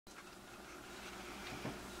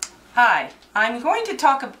Hi, I'm going to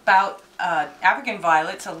talk about African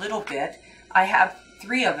violets a little bit. I have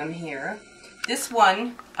 3 of them here. This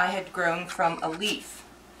one I had grown from a leaf.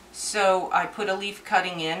 So I put a leaf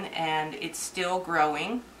cutting in and it's still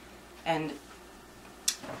growing. And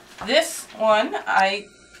this one I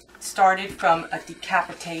started from a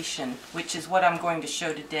decapitation, which is what I'm going to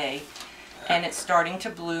show today. And it's starting to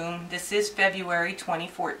bloom. This is February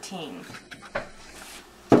 2014.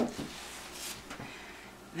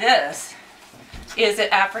 This is an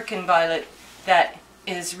African violet that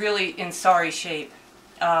is really in sorry shape.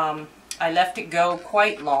 I left it go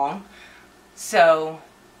quite long, so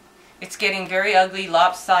it's getting very ugly,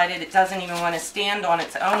 lopsided. It doesn't even want to stand on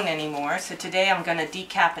its own anymore, so today I'm going to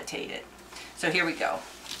decapitate it. So here we go.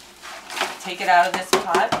 Take it out of this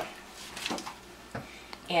pot,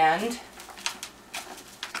 and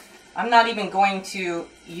I'm not even going to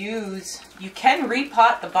use, you can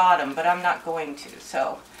repot the bottom, but I'm not going to.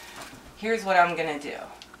 So here's what I'm going to do.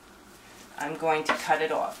 I'm going to cut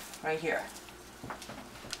it off right here.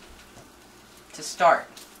 To start,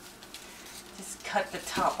 just cut the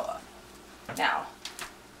top off. Now,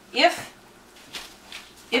 if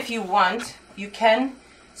you want, you can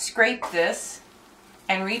scrape this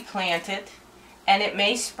and replant it, and it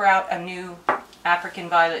may sprout a new African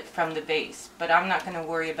violet from the base, but I'm not going to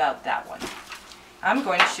worry about that one. I'm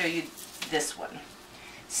going to show you this one.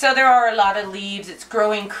 So there are a lot of leaves. It's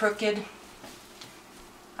growing crooked.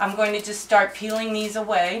 I'm going to just start peeling these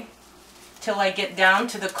away till I get down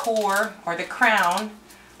to the core or the crown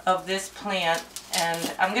of this plant,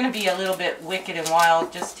 and I'm going to be a little bit wicked and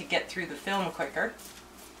wild just to get through the film quicker.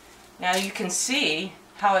 Now you can see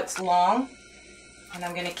how it's long, and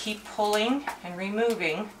I'm going to keep pulling and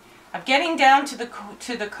removing. I'm getting down to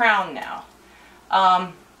the crown now.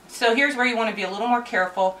 So here's where you want to be a little more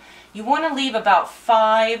careful. You want to leave about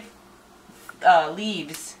 5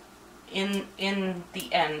 leaves in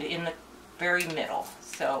the end, in the very middle.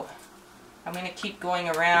 So I'm going to keep going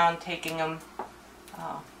around, taking them.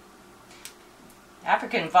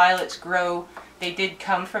 African violets grow, they did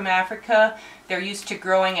come from Africa. They're used to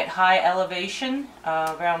growing at high elevation,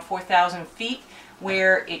 around 4,000 feet,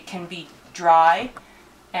 where it can be dry.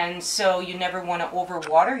 And so you never want to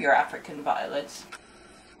overwater your African violets.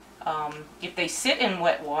 If they sit in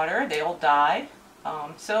wet water, they'll die.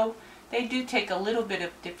 So they do take a little bit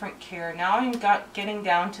of different care. Now I'm getting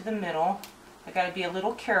down to the middle. I got to be a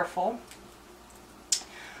little careful.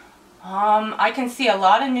 I can see a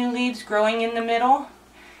lot of new leaves growing in the middle,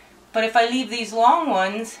 but if I leave these long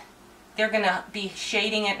ones, they're going to be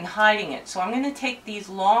shading it and hiding it. So I'm going to take these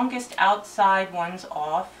longest outside ones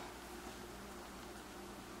off.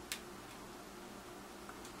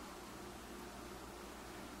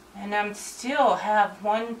 And I'm still have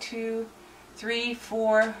 1, 2, 3,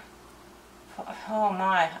 4, oh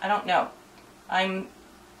my, I don't know. I'm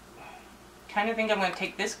kind of think I'm going to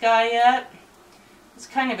take this guy yet. It's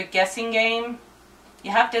kind of a guessing game.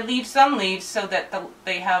 You have to leave some leaves so that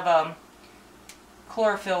they have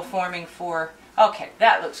chlorophyll forming for, okay,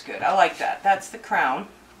 that looks good. I like that. That's the crown.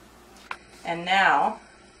 And now,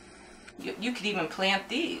 you could even plant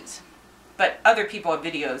these. But other people have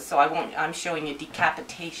videos, so I won't, I'm showing you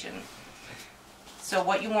decapitation. So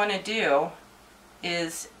what you want to do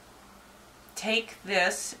is take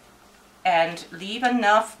this and leave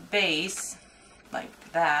enough base, like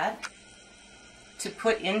that, to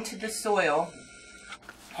put into the soil.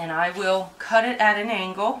 And I will cut it at an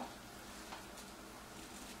angle.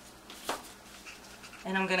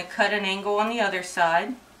 And I'm going to cut an angle on the other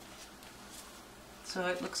side. So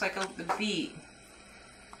it looks like a V.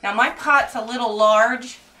 Now my pot's a little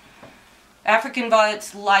large. African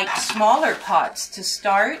violets like smaller pots to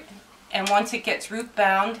start, and once it gets root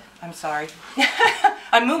bound, I'm sorry,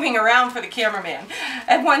 I'm moving around for the cameraman,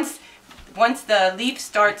 and once the leaf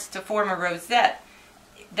starts to form a rosette,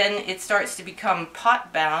 then it starts to become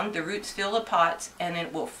pot bound, the roots fill the pots, and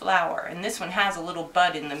it will flower. And this one has a little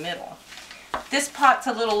bud in the middle. This pot's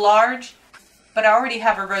a little large, but I already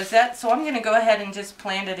have a rosette, so I'm going to go ahead and just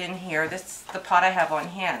plant it in here. This is the pot I have on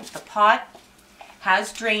hand. The pot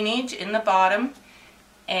has drainage in the bottom,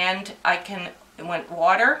 and I can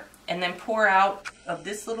water and then pour out of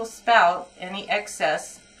this little spout any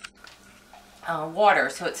excess water,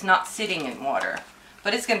 so it's not sitting in water.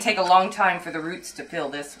 But it's going to take a long time for the roots to fill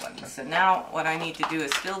this one. So now what I need to do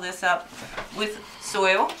is fill this up with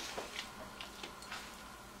soil.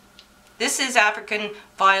 This is African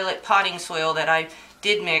violet potting soil that I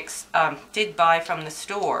did buy from the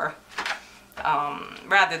store,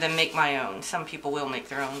 rather than make my own. Some people will make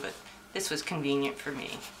their own, but this was convenient for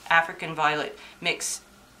me. African violet mix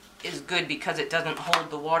is good because it doesn't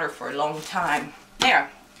hold the water for a long time.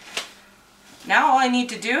 There. Now all I need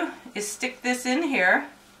to do is stick this in here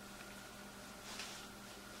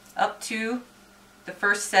up to the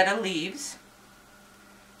first set of leaves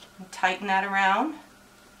and tighten that around.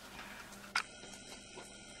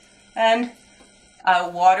 And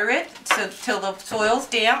water it till the soil's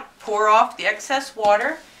damp, pour off the excess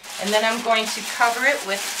water, and then I'm going to cover it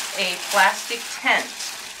with a plastic tent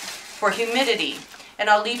for humidity. And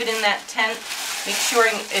I'll leave it in that tent, make sure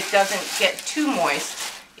it doesn't get too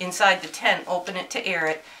moist inside the tent, open it to air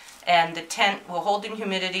it, and the tent will hold in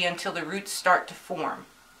humidity until the roots start to form.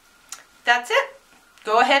 That's it.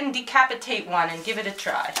 Go ahead and decapitate one and give it a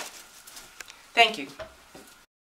try. Thank you.